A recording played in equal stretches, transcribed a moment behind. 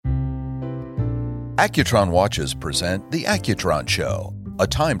Accutron Watches present The Accutron Show, a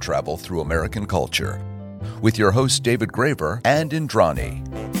time travel through American culture, with your hosts David Graver and Indrani.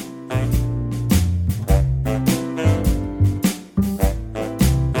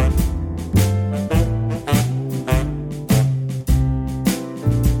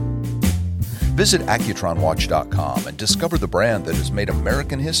 Visit AccutronWatch.com and discover the brand that has made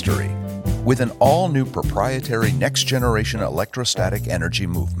American history with an all-new proprietary next-generation electrostatic energy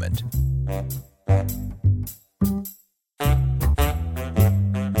movement.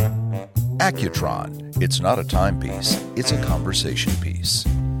 Accutron. It's not a timepiece, it's a conversation piece.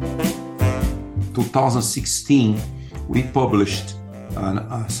 2016, we published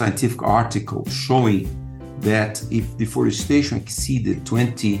a scientific article showing that if deforestation exceeded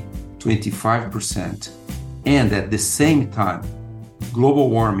 25%, and at the same time, global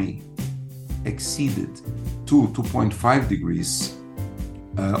warming exceeded 2.5 degrees,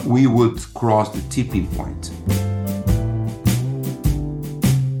 we would cross the tipping point.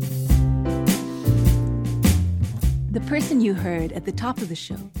 The person you heard at the top of the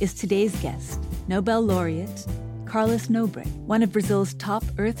show is today's guest, Nobel Laureate Carlos Nobre, one of Brazil's top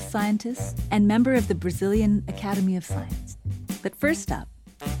earth scientists and member of the Brazilian Academy of Science. But first up,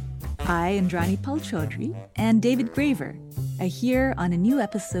 I, Indrani Palchodri, and David Graver are here on a new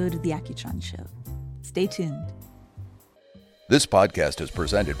episode of The Accutron Show. Stay tuned. This podcast is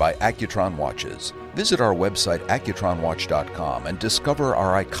presented by Accutron Watches. Visit our website, AccutronWatch.com, and discover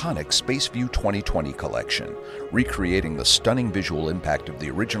our iconic SpaceView 2020 collection, recreating the stunning visual impact of the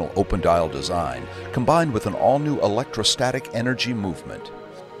original open-dial design, combined with an all-new electrostatic energy movement.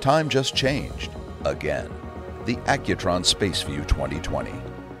 Time just changed. Again. The Accutron SpaceView 2020.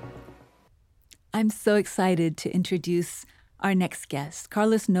 I'm so excited to introduce our next guest.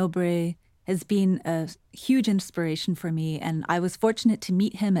 Carlos Nobre has been a huge inspiration for me, and I was fortunate to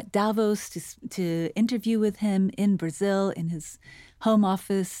meet him at Davos, to interview with him in Brazil, in his home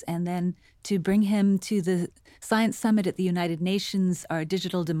office, and then to bring him to the Science Summit at the United Nations, our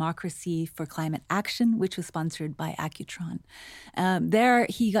Digital Democracy for Climate Action, which was sponsored by Accutron. There,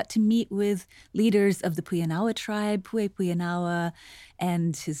 he got to meet with leaders of the Puianawa tribe, Puianawa,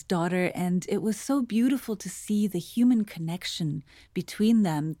 and his daughter, and it was so beautiful to see the human connection between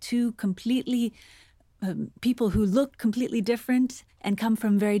them, two completely people who look completely different and come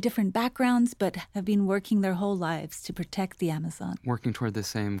from very different backgrounds, but have been working their whole lives to protect the Amazon. Working toward the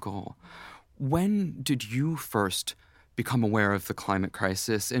same goal. When did you first become aware of the climate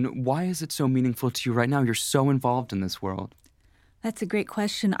crisis, and why is it so meaningful to you right now? You're so involved in this world. That's a great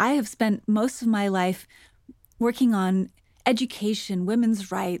question. I have spent most of my life working on education,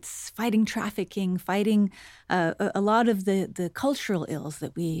 women's rights, fighting trafficking, fighting a lot of the cultural ills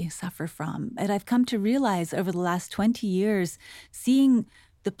that we suffer from. And I've come to realize over the last 20 years, seeing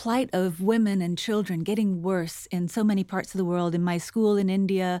the plight of women and children getting worse in so many parts of the world, in my school in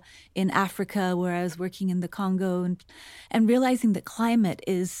India, in Africa, where I was working in the Congo, and realizing that climate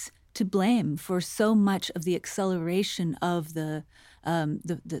is to blame for so much of the acceleration of the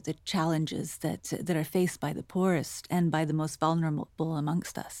challenges that are faced by the poorest and by the most vulnerable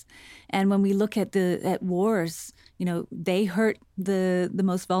amongst us. And when we look at wars, you know, they hurt the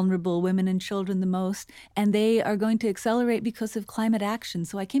most vulnerable, women and children, the most, and they are going to accelerate because of climate action.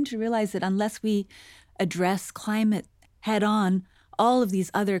 So I came to realize that unless we address climate head on, all of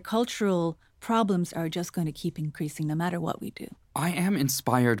these other cultural problems are just going to keep increasing no matter what we do. I am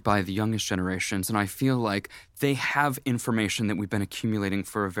inspired by the youngest generations, and I feel like they have information that we've been accumulating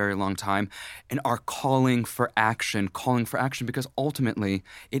for a very long time and are calling for action because ultimately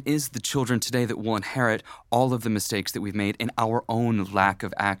it is the children today that will inherit all of the mistakes that we've made in our own lack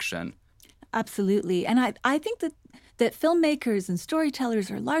of action. Absolutely. And I think that filmmakers and storytellers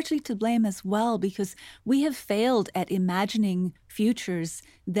are largely to blame as well, because we have failed at imagining futures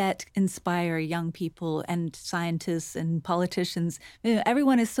that inspire young people and scientists and politicians. You know,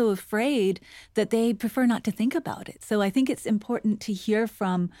 everyone is so afraid that they prefer not to think about it. So I think it's important to hear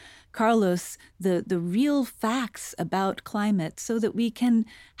from Carlos the real facts about climate so that we can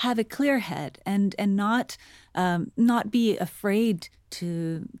have a clear head and not be afraid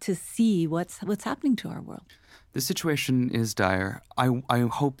to see what's happening to our world. The situation is dire. I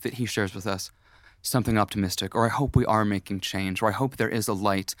hope that he shares with us something optimistic, or I hope we are making change, or I hope there is a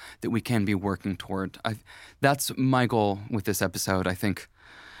light that we can be working toward. That's my goal with this episode. I think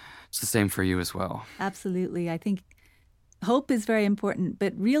it's the same for you as well. Absolutely. I think hope is very important,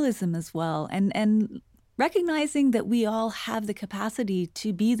 but realism as well. And recognizing that we all have the capacity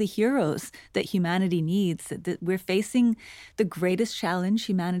to be the heroes that humanity needs, that we're facing the greatest challenge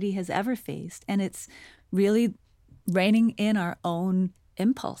humanity has ever faced. And it's really reining in our own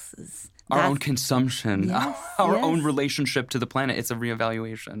impulses, our own consumption, Yes, our yes. own relationship to the planet. It's a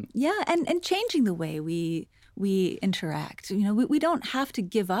reevaluation. Yeah, and changing the way we interact. You know, we don't have to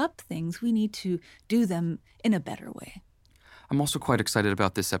give up things. We need to do them in a better way. I'm also quite excited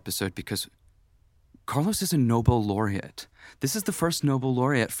about this episode because Carlos is a Nobel laureate. This is the first Nobel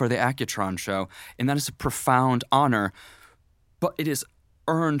laureate for the Accutron show, and that is a profound honor, but it is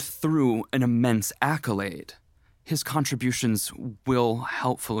earned through an immense accolade. His contributions will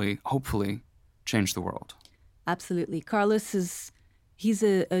hopefully change the world. Absolutely. Carlos he's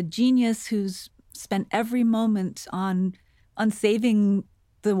a genius who's spent every moment on saving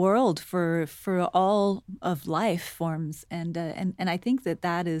the world for all of life forms, and I think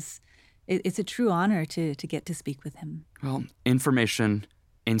that is it's a true honor to get to speak with him. Well, information,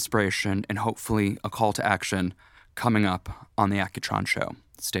 inspiration, and hopefully a call to action coming up on the Accutron show.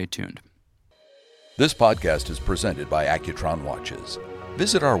 Stay tuned. This podcast is presented by Accutron Watches.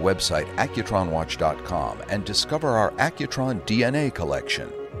 Visit our website, accutronwatch.com, and discover our Accutron DNA collection.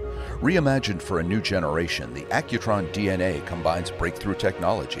 Reimagined for a new generation, the Accutron DNA combines breakthrough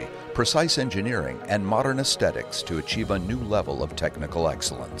technology, precise engineering, and modern aesthetics to achieve a new level of technical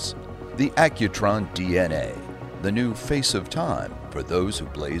excellence. The Accutron DNA, the new face of time for those who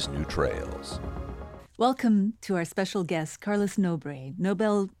blaze new trails. Welcome to our special guest, Carlos Nobre,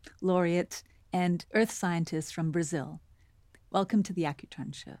 Nobel laureate and earth scientist from Brazil. Welcome to the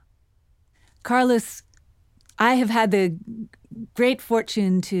Accutron show. Carlos, I have had the great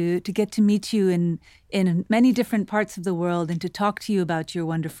fortune to get to meet you in many different parts of the world and to talk to you about your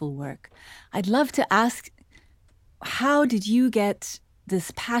wonderful work. I'd love to ask, how did you get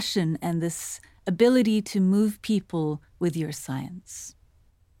this passion and this ability to move people with your science?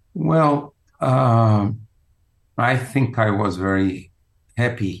 Well, I think I was very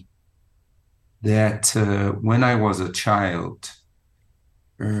happy that when I was a child,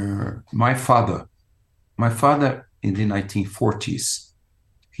 my father in the 1940s,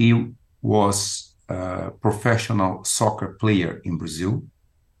 he was a professional soccer player in Brazil.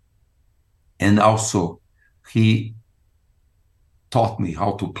 And also he taught me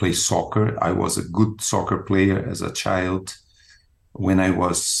how to play soccer. I was a good soccer player as a child. When I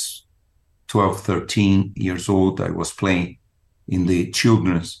was 12, 13 years old, I was playing in the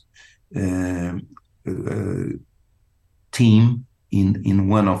children's team in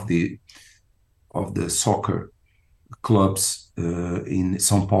one of the soccer clubs in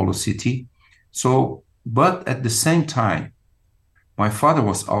São Paulo city. So, but at the same time, my father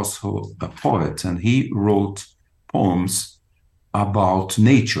was also a poet, and he wrote poems about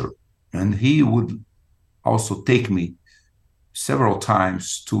nature, and he would also take me several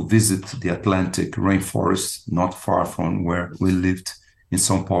times to visit the Atlantic rainforest, not far from where we lived in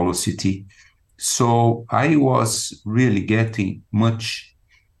São Paulo city. So I was really getting much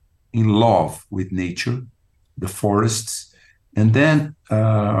in love with nature, the forests, and then,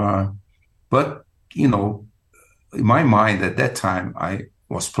 but, you know, in my mind at that time, I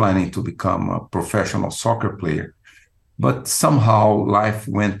was planning to become a professional soccer player, but somehow life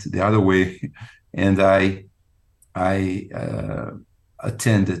went the other way, and I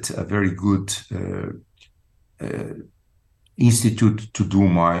attended a very good institute to do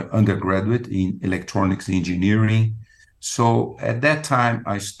my undergraduate in electronics engineering. So at that time,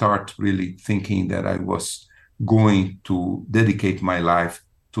 I started really thinking that I was going to dedicate my life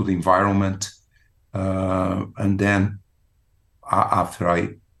to the environment. And then after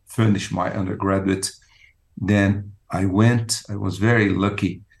I finished my undergraduate, then I was very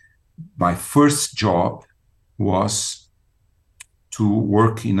lucky. My first job was to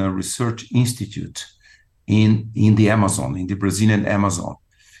work in a research institute in the Amazon, in the Brazilian Amazon.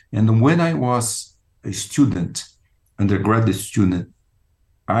 And when I was a student, undergraduate student,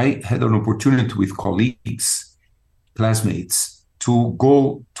 I had an opportunity with colleagues, classmates, to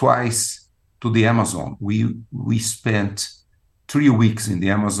go twice to the Amazon. We spent 3 weeks in the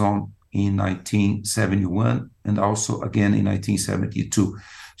Amazon in 1971 and also again in 1972.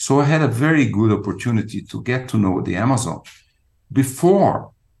 So I had a very good opportunity to get to know the Amazon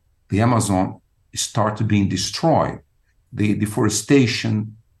before the Amazon started being destroyed. The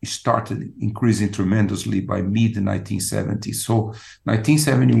deforestation started increasing tremendously by mid-1970s. So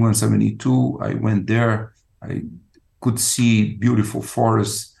 1971, 72, I went there. I could see beautiful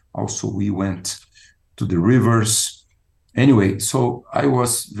forests. Also, we went to the rivers. Anyway, so I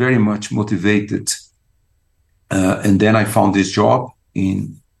was very much motivated. And then I found this job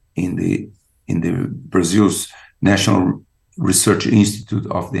in the Brazil's National Research Institute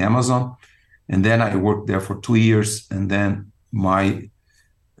of the Amazon. And then I worked there for 2 years. And then my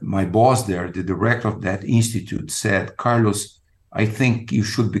boss there, the director of that institute, said, Carlos, I think you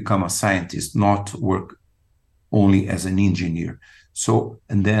should become a scientist, not work only as an engineer. So,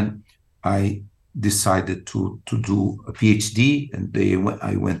 and then I decided to do a PhD, and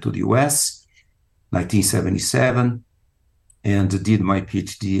I went to the US, 1977, and did my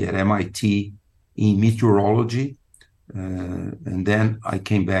PhD at MIT in meteorology. And then I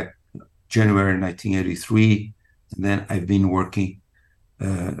came back January 1983, and then I've been working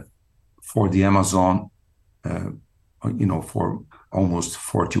for the Amazon, for almost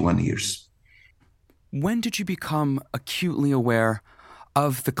 41 years. When did you become acutely aware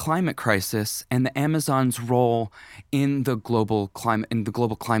of the climate crisis and the Amazon's role in the global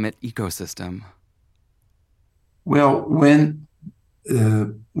climate ecosystem? Well, when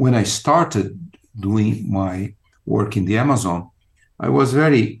I started doing my work in the Amazon, I was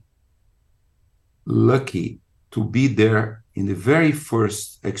very lucky to be there in the very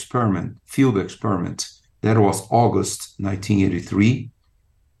first field experiment. That was August 1983,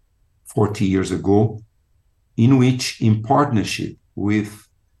 40 years ago, in which, in partnership with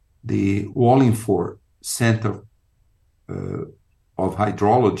the Wallingford Center of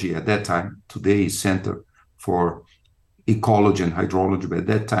Hydrology at that time, today is Center for Ecology and Hydrology, but at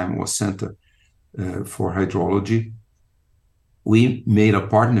that time was Center for Hydrology, we made a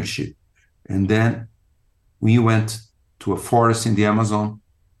partnership. And then we went to a forest in the Amazon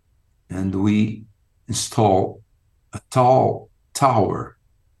and we installed a tall tower,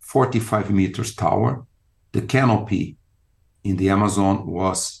 45 meters tower. The canopy in the Amazon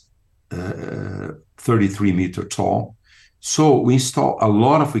was 33 meters tall. So we installed a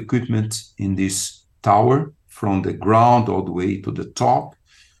lot of equipment in this tower from the ground all the way to the top.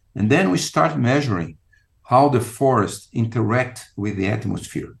 And then we start measuring how the forest interact with the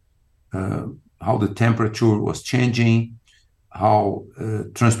atmosphere, how the temperature was changing, how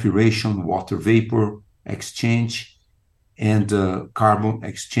transpiration, water vapor exchange, and carbon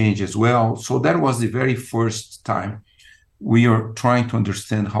exchange as well. So that was the very first time we are trying to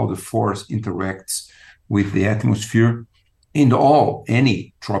understand how the forest interacts with the atmosphere in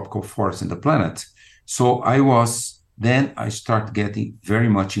any tropical forest in the planet. So I start getting very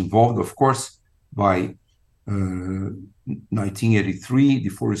much involved. Of course, by 1983,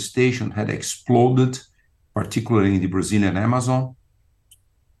 deforestation had exploded, particularly in the Brazilian Amazon.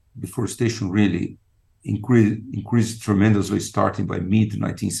 Deforestation really increased tremendously starting by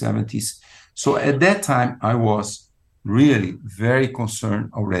mid-1970s. So at that time, I was really very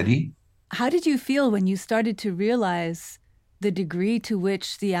concerned already. How did you feel when you started to realize the degree to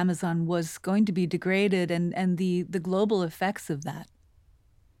which the Amazon was going to be degraded and the global effects of that?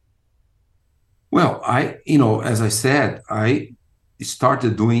 Well, as I said, I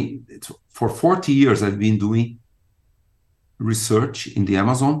started doing it for 40 years. I've been doing research in the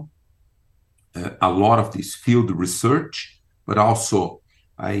Amazon, a lot of this field research, but also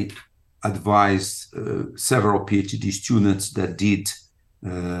I advised several PhD students that did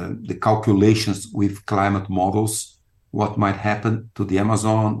the calculations with climate models, what might happen to the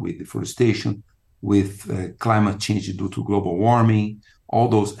Amazon with deforestation, with climate change due to global warming, all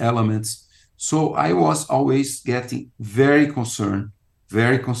those elements. So I was always getting very concerned.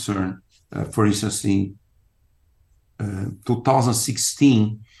 For instance, in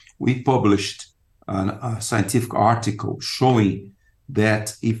 2016, we published a scientific article showing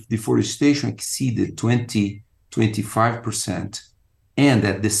that if deforestation exceeded 25%, and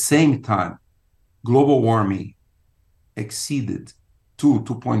at the same time, global warming exceeded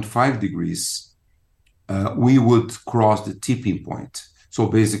 2.5 degrees, we would cross the tipping point. So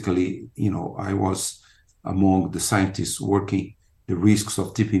basically, I was among the scientists working the risks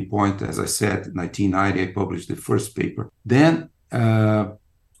of tipping point. As I said, in 1990, I published the first paper. Then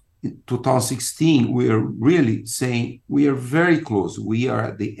in 2016, we are really saying we are very close. We are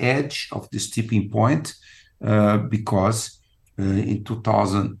at the edge of this tipping point because in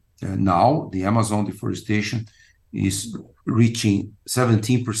 2000 now, the Amazon deforestation is reaching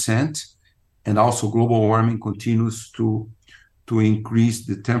 17%, and also global warming continues to increase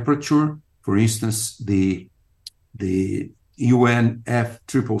the temperature. For instance, the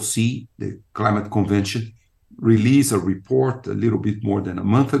UNFCCC, the Climate Convention, released a report a little bit more than a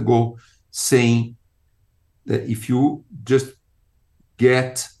month ago saying that if you just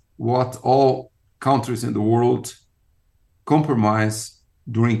get what all countries in the world compromise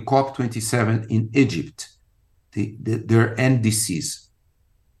during COP27 in Egypt, their NDCs,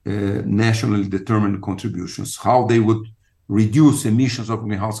 nationally determined contributions, how they would reduce emissions of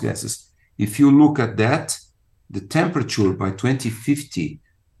greenhouse gases. If you look at that, the temperature by 2050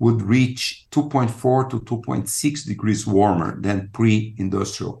 would reach 2.4 to 2.6 degrees warmer than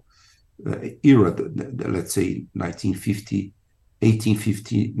pre-industrial era, let's say 1950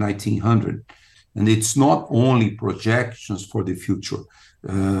 1850, 1900. And it's not only projections for the future.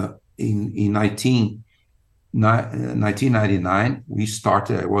 In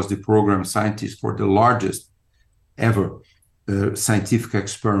 1999, I was the program scientist for the largest ever scientific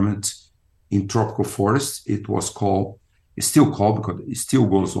experiment in tropical forests. It's still called, because it still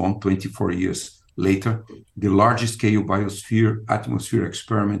goes on 24 years later, the largest scale biosphere atmosphere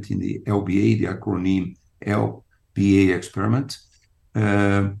experiment in the LBA, the acronym LBA experiment.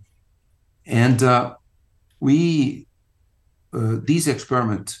 These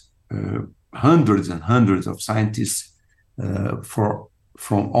experiments, hundreds and hundreds of scientists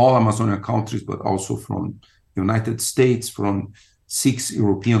from all Amazonian countries, but also from the United States, from 6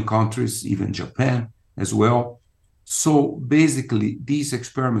 European countries, even Japan as well. So basically, these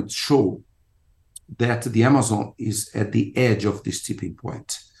experiments show that the Amazon is at the edge of this tipping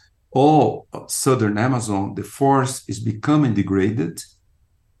point. All southern Amazon, the forest is becoming degraded.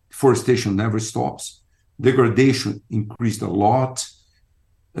 Forestation never stops. Degradation increased a lot.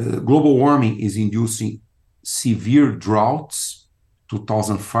 Global warming is inducing severe droughts,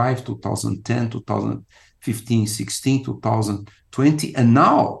 2005, 2010, 2015, 16, 2020. And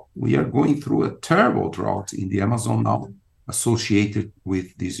now we are going through a terrible drought in the Amazon now, associated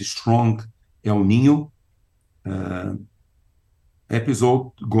with this strong El Nino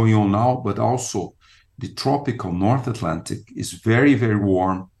episode going on now, but also the tropical North Atlantic is very, very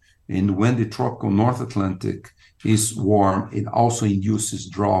warm. And when the tropical North Atlantic is warm, it also induces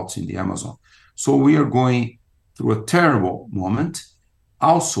droughts in the Amazon. So we are going through a terrible moment.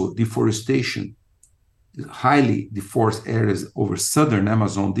 Also, deforestation, highly deforested areas over southern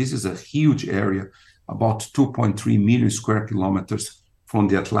Amazon. This is a huge area, about 2.3 million square kilometers from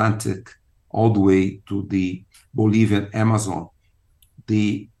the Atlantic all the way to the Bolivian Amazon.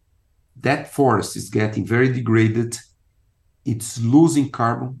 That forest is getting very degraded. It's losing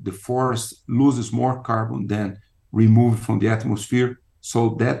carbon. The forest loses more carbon than removed from the atmosphere.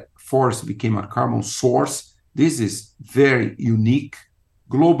 So that forest became a carbon source. This is very unique.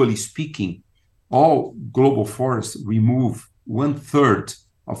 Globally speaking, all global forests remove 1/3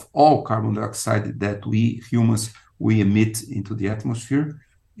 of all carbon dioxide that we humans emit into the atmosphere.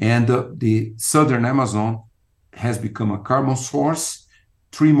 And the southern Amazon has become a carbon source.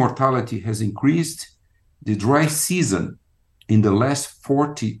 Tree mortality has increased. The dry season in the last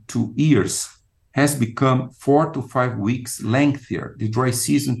 42 years has become 4 to 5 weeks lengthier. The dry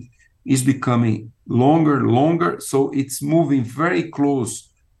season is becoming longer, so it's moving very close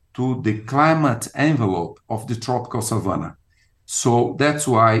to the climate envelope of the tropical savanna. So that's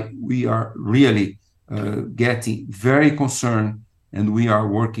why we are really getting very concerned, and we are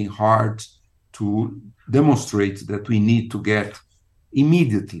working hard to demonstrate that we need to get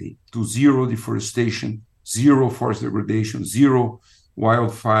immediately to zero deforestation, zero forest degradation, zero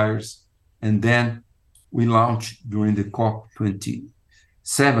wildfires. And then we launched during the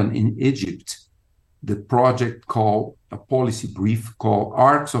COP27 in Egypt the project called a policy brief called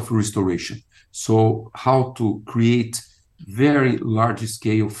Arcs of Restoration. So how to create very large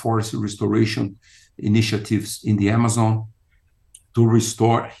scale forest restoration initiatives in the Amazon to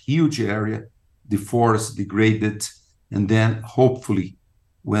restore huge area, the forest degraded, and then hopefully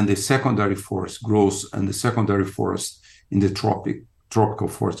when the secondary forest grows, and the secondary forest in the tropical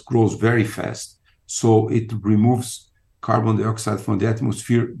forest grows very fast, so it removes carbon dioxide from the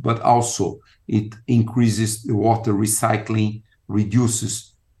atmosphere, but also it increases the water recycling,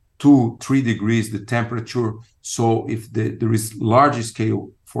 reduces 2-3 degrees the temperature. So if there is large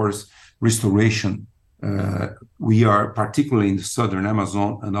scale forest restoration, we are particularly in the southern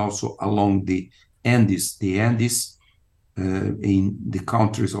Amazon and also along the Andes, in the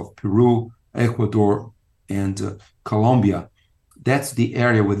countries of Peru, Ecuador, and Colombia. That's the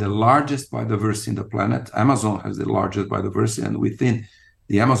area with the largest biodiversity in the planet. Amazon has the largest biodiversity, and within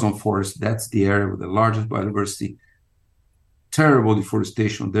the Amazon forest, that's the area with the largest biodiversity. Terrible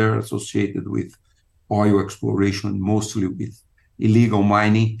deforestation there associated with oil exploration, mostly with illegal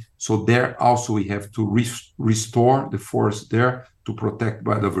mining. So there also we have to restore the forest there to protect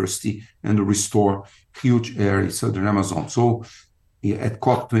biodiversity and restore huge areas, southern Amazon. So at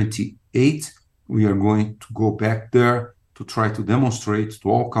COP28, we are going to go back there to try to demonstrate to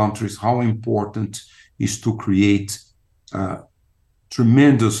all countries how important it is to create a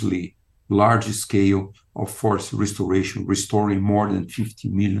tremendously large scale of forest restoration, restoring more than 50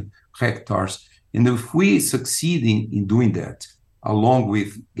 million hectares. And if we succeed in doing that, along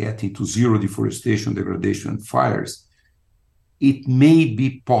with getting to zero deforestation, degradation, and fires, it may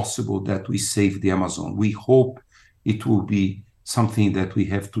be possible that we save the Amazon. We hope it will be something that we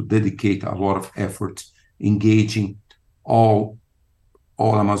have to dedicate a lot of effort engaging all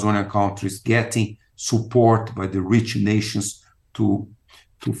all Amazonian countries getting support by the rich nations to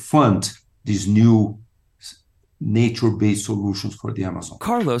fund these new nature-based solutions for the Amazon.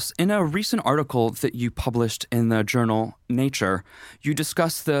 Carlos, in a recent article that you published in the journal Nature, you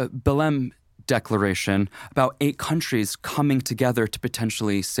discussed the Belém Declaration about 8 countries coming together to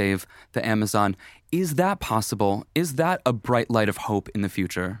potentially save the Amazon. Is that possible? Is that a bright light of hope in the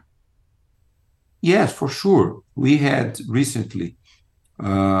future? Yes, for sure. We had recently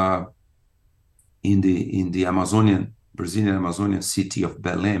in the Brazilian Amazonian city of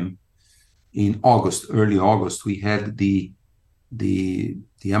Belém, in early August, we had the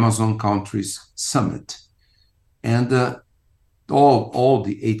Amazon countries summit, and all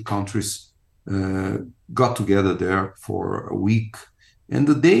the 8 countries got together there for a week, and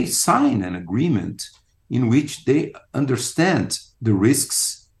they signed an agreement in which they understand the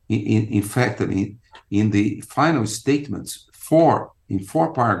risks. In fact, in the final statements, in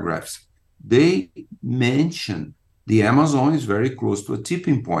 4 paragraphs, they mention the Amazon is very close to a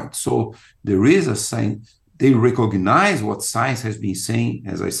tipping point. So there is a sign. They recognize what science has been saying.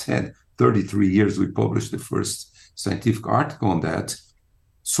 As I said, 33 years we published the first scientific article on that.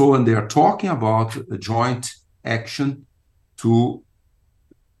 So, and they are talking about a joint action to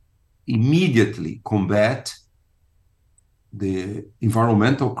immediately combat the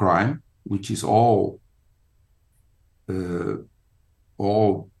environmental crime, which is all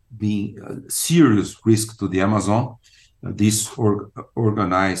being a serious risk to the Amazon. This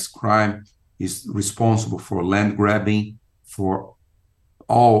organized crime is responsible for land grabbing, for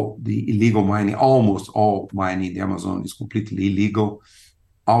all the illegal mining. Almost all mining in the Amazon is completely illegal.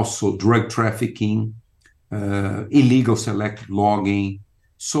 Also drug trafficking, illegal selective logging.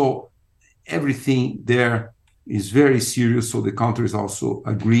 So everything there is very serious. So the countries also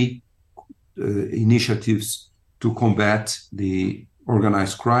agree initiatives to combat the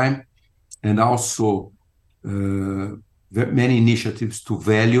organized crime, and also many initiatives to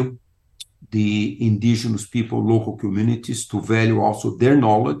value the indigenous people, local communities, to value also their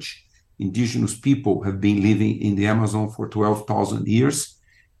knowledge. Indigenous people have been living in the Amazon for 12,000 years,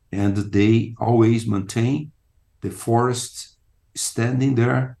 and they always maintain the forest standing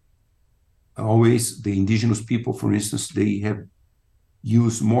there. Always, the indigenous people, for instance, they have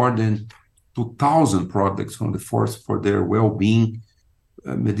used more than 2,000 products from the forest for their well-being,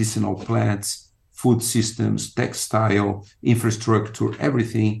 medicinal plants, food systems, textile, infrastructure,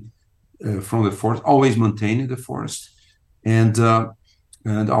 everything from the forest, always maintaining the forest. And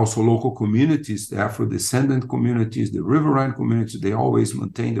also local communities, the Afro-descendant communities, the riverine communities, they always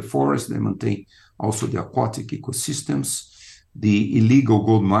maintain the forest. They maintain also the aquatic ecosystems. The illegal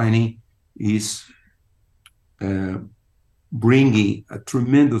gold mining is bringing a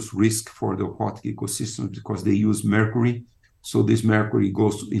tremendous risk for the aquatic ecosystems because they use mercury. So this mercury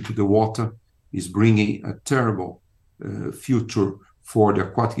goes into the water, is bringing a terrible future for the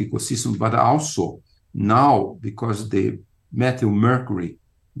aquatic ecosystem. But also now, because the methyl mercury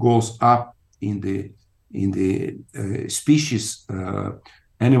goes up in the species,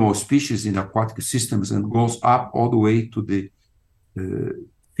 animal species in aquatic systems, and goes up all the way to the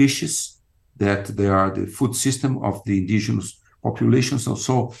fishes, that they are the food system of the indigenous populations.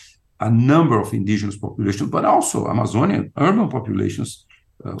 Also, a number of indigenous populations, but also Amazonian urban populations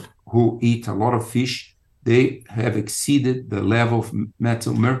who eat a lot of fish, they have exceeded the level of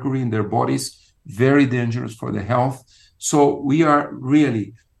methyl mercury in their bodies, very dangerous for the health. So we are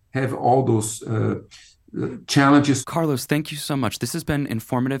really have all those challenges. Carlos, thank you so much. This has been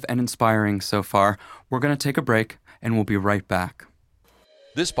informative and inspiring so far. We're going to take a break, and we'll be right back.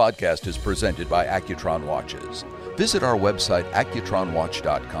 This podcast is presented by Accutron Watches. Visit our website,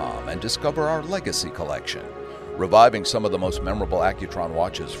 accutronwatch.com, and discover our legacy collection. Reviving some of the most memorable Accutron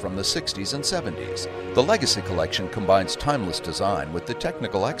watches from the 60s and 70s, the Legacy Collection combines timeless design with the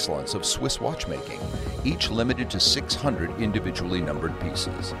technical excellence of Swiss watchmaking, each limited to 600 individually numbered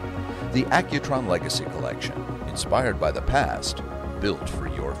pieces. The Accutron Legacy Collection, inspired by the past, built for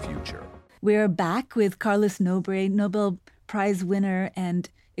your future. We're back with Carlos Nobre, Nobel Prize winner and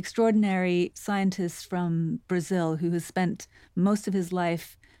extraordinary scientist from Brazil, who has spent most of his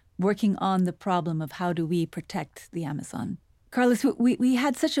life working on the problem of how do we protect the Amazon. Carlos, we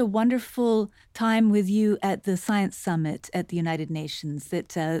had such a wonderful time with you at the Science Summit at the United Nations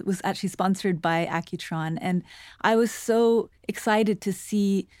that was actually sponsored by Accutron. And I was so excited to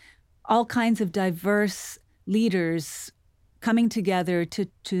see all kinds of diverse leaders coming together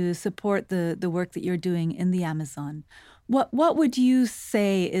to support the work that you're doing in the Amazon. What would you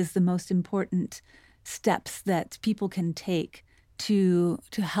say is the most important steps that people can take to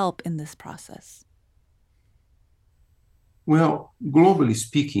help in this process? Well, globally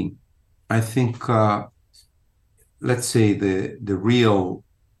speaking, I think, let's say the real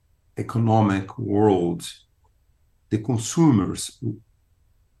economic world, the consumers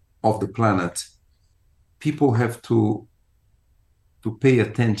of the planet, people have to pay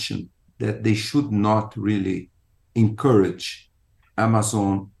attention that they should not really encourage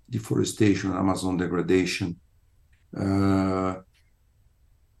Amazon deforestation, Amazon degradation. Uh,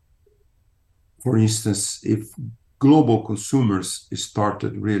 for instance, if global consumers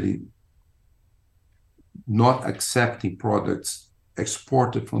started really not accepting products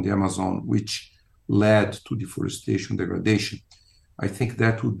exported from the Amazon, which led to deforestation, degradation, I think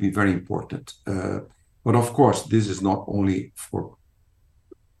that would be very important. But of course, this is not only for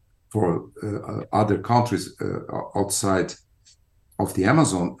other countries outside of the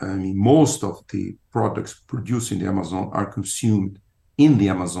Amazon. I mean, most of the products produced in the Amazon are consumed in the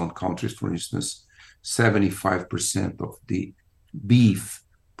Amazon countries. For instance, 75% of the beef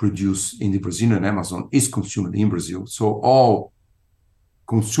produced in the Brazilian Amazon is consumed in Brazil. So all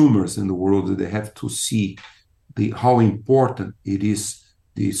consumers in the world, they have to see how important it is,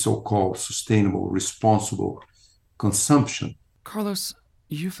 the so-called sustainable, responsible consumption. Carlos,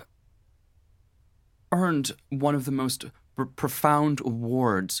 you've earned one of the most profound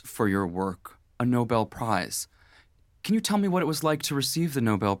awards for your work, a Nobel Prize. Can you tell me what it was like to receive the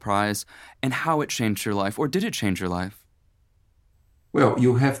Nobel Prize and how it changed your life, or did it change your life? Well,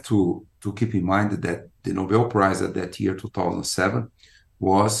 you have to keep in mind that the Nobel Prize at that year, 2007,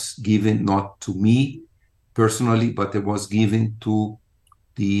 was given not to me personally, but it was given to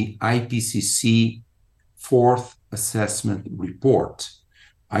the IPCC fourth assessment report.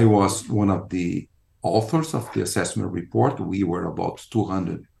 I was one of the authors of the assessment report. We were about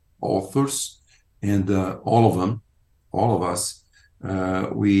 200 authors, and all of us,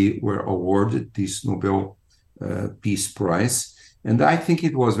 we were awarded this Nobel Peace Prize. And I think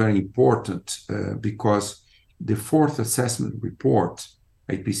it was very important because the fourth assessment report,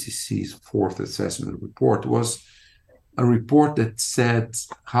 IPCC's fourth assessment report, was a report that said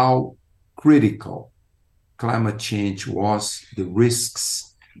how critical climate change was, the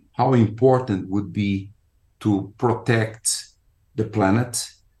risks, how important would be to protect the planet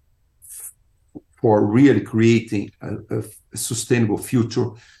for really creating a sustainable future,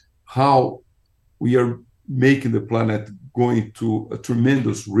 how we are making the planet going to a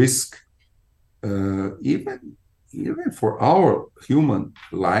tremendous risk, even for our human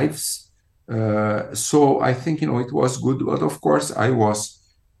lives. So I think it was good, but of course I was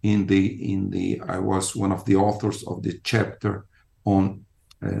I was one of the authors of the chapter on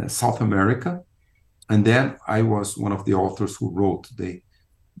South America, and then I was one of the authors who wrote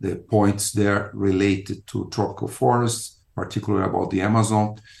the points there related to tropical forests, particularly about the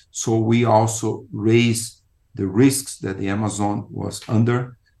Amazon. So we also raised the risks that the Amazon was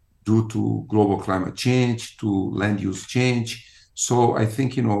under due to global climate change, to land use change. So I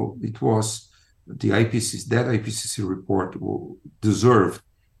think, it was that IPCC report deserved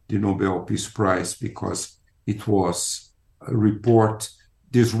the Nobel Peace Prize because it was a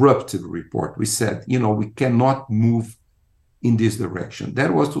disruptive report. We said, we cannot move in this direction.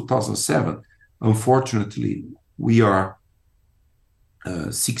 That was 2007. Unfortunately, we are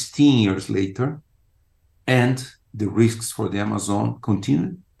 16 years later, and the risks for the Amazon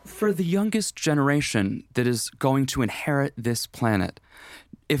continue. For the youngest generation that is going to inherit this planet,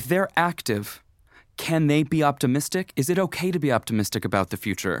 if they're active, can they be optimistic? Is it okay to be optimistic about the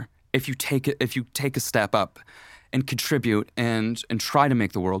future if you take a step up and contribute and try to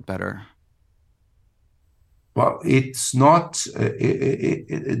make the world better? Well, it's not.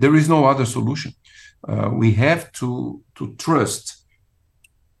 There is no other solution. We have to trust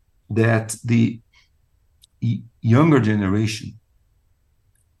that the younger generation,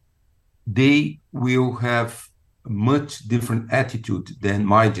 they will have a much different attitude than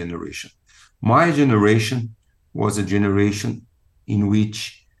my generation. My generation was a generation in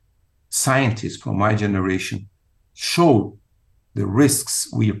which scientists from my generation showed the risks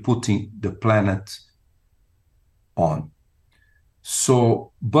we are putting the planet on.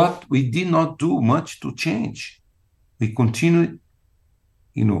 So, but we did not do much to change. We continued,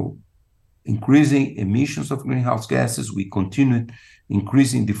 increasing emissions of greenhouse gases. We continued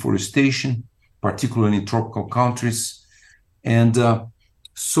increasing deforestation, particularly in tropical countries. And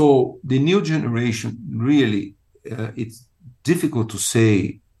so the new generation really, it's difficult to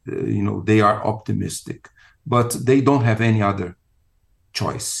say, they are optimistic, but they don't have any other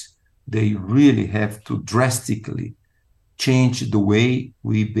choice. They really have to drastically change the way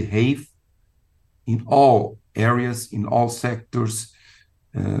we behave in all areas, in all sectors.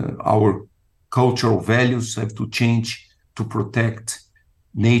 Our cultural values have to change. to protect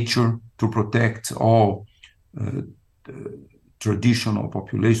nature, to protect all traditional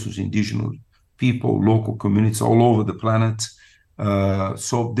populations, indigenous people, local communities all over the planet.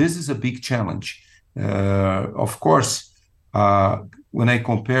 So this is a big challenge. Of course, when I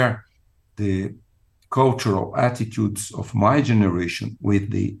compare the cultural attitudes of my generation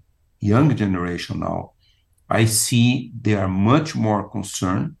with the young generation now, I see they are much more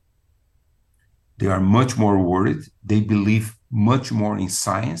concerned. They are much more worried. They believe much more in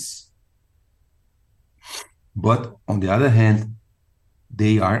science. But on the other hand,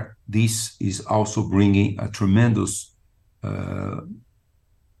 this is also bringing a tremendous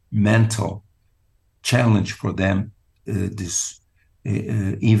mental challenge for them.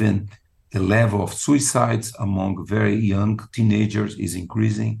 Even the level of suicides among very young teenagers is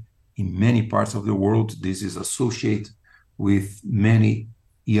increasing in many parts of the world. This is associated with many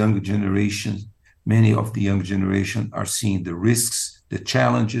young generations. Many of the young generation are seeing the risks, the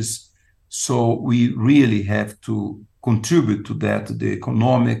challenges. So we really have to contribute to that. The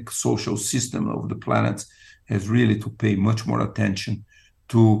economic, social system of the planet has really to pay much more attention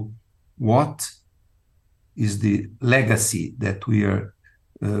to what is the legacy that we are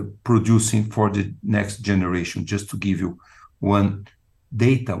producing for the next generation. Just to give you one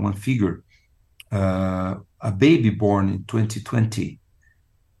figure, a baby born in 2020,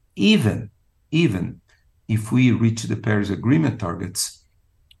 even if we reach the Paris Agreement targets,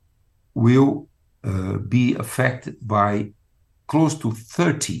 will be affected by close to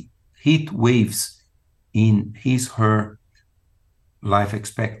 30 heat waves in her life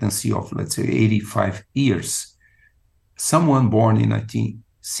expectancy of, let's say, 85 years. Someone born in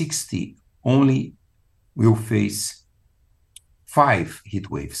 1960 only will face 5 heat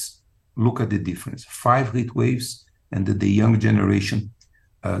waves. Look at the difference. 5 heat waves, and the young generation,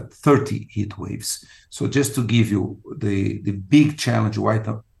 30 heat waves. So just to give you the big challenge, why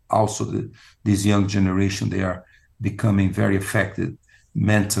also this young generation, they are becoming very affected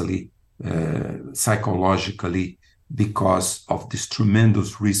mentally, psychologically, because of these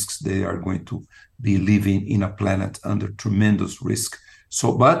tremendous risks. They are going to be living in a planet under tremendous risk.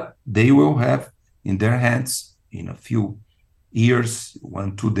 So, but they will have in their hands, in a few years,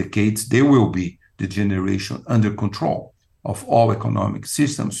 1-2 decades, they will be the generation under control of all economic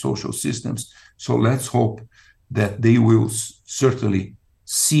systems, social systems. So let's hope that they will certainly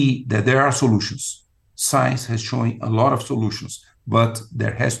see that there are solutions. Science has shown a lot of solutions, but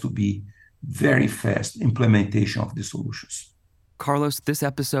there has to be very fast implementation of the solutions. Carlos, this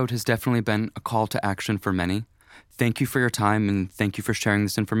episode has definitely been a call to action for many. Thank you for your time, and thank you for sharing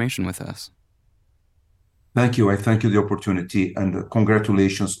this information with us. Thank you. I thank you the opportunity, and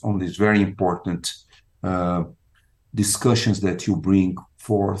congratulations on these very important discussions that you bring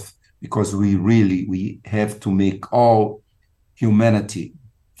forth, because we have to make all humanity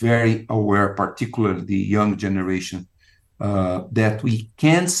very aware, particularly the young generation, that we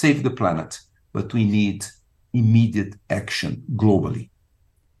can save the planet, but we need immediate action globally.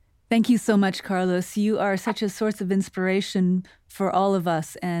 Thank you so much, Carlos. You are such a source of inspiration for all of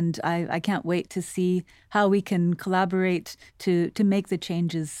us, and I can't wait to see how we can collaborate to make the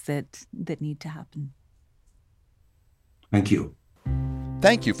changes that need to happen. Thank you.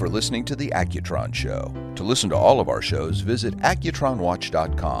 Thank you for listening to The Accutron Show. To listen to all of our shows, visit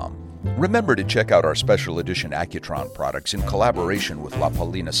accutronwatch.com. Remember to check out our special edition Accutron products in collaboration with La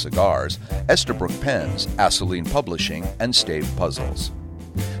Paulina Cigars, Estabrook Pens, Aceline Publishing, and Stave Puzzles.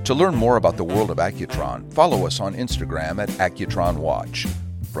 To learn more about the world of Accutron, follow us on Instagram at Accutron Watch.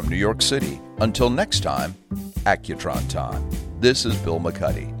 From New York City, until next time, Accutron time. This is Bill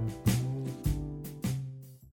McCuddy.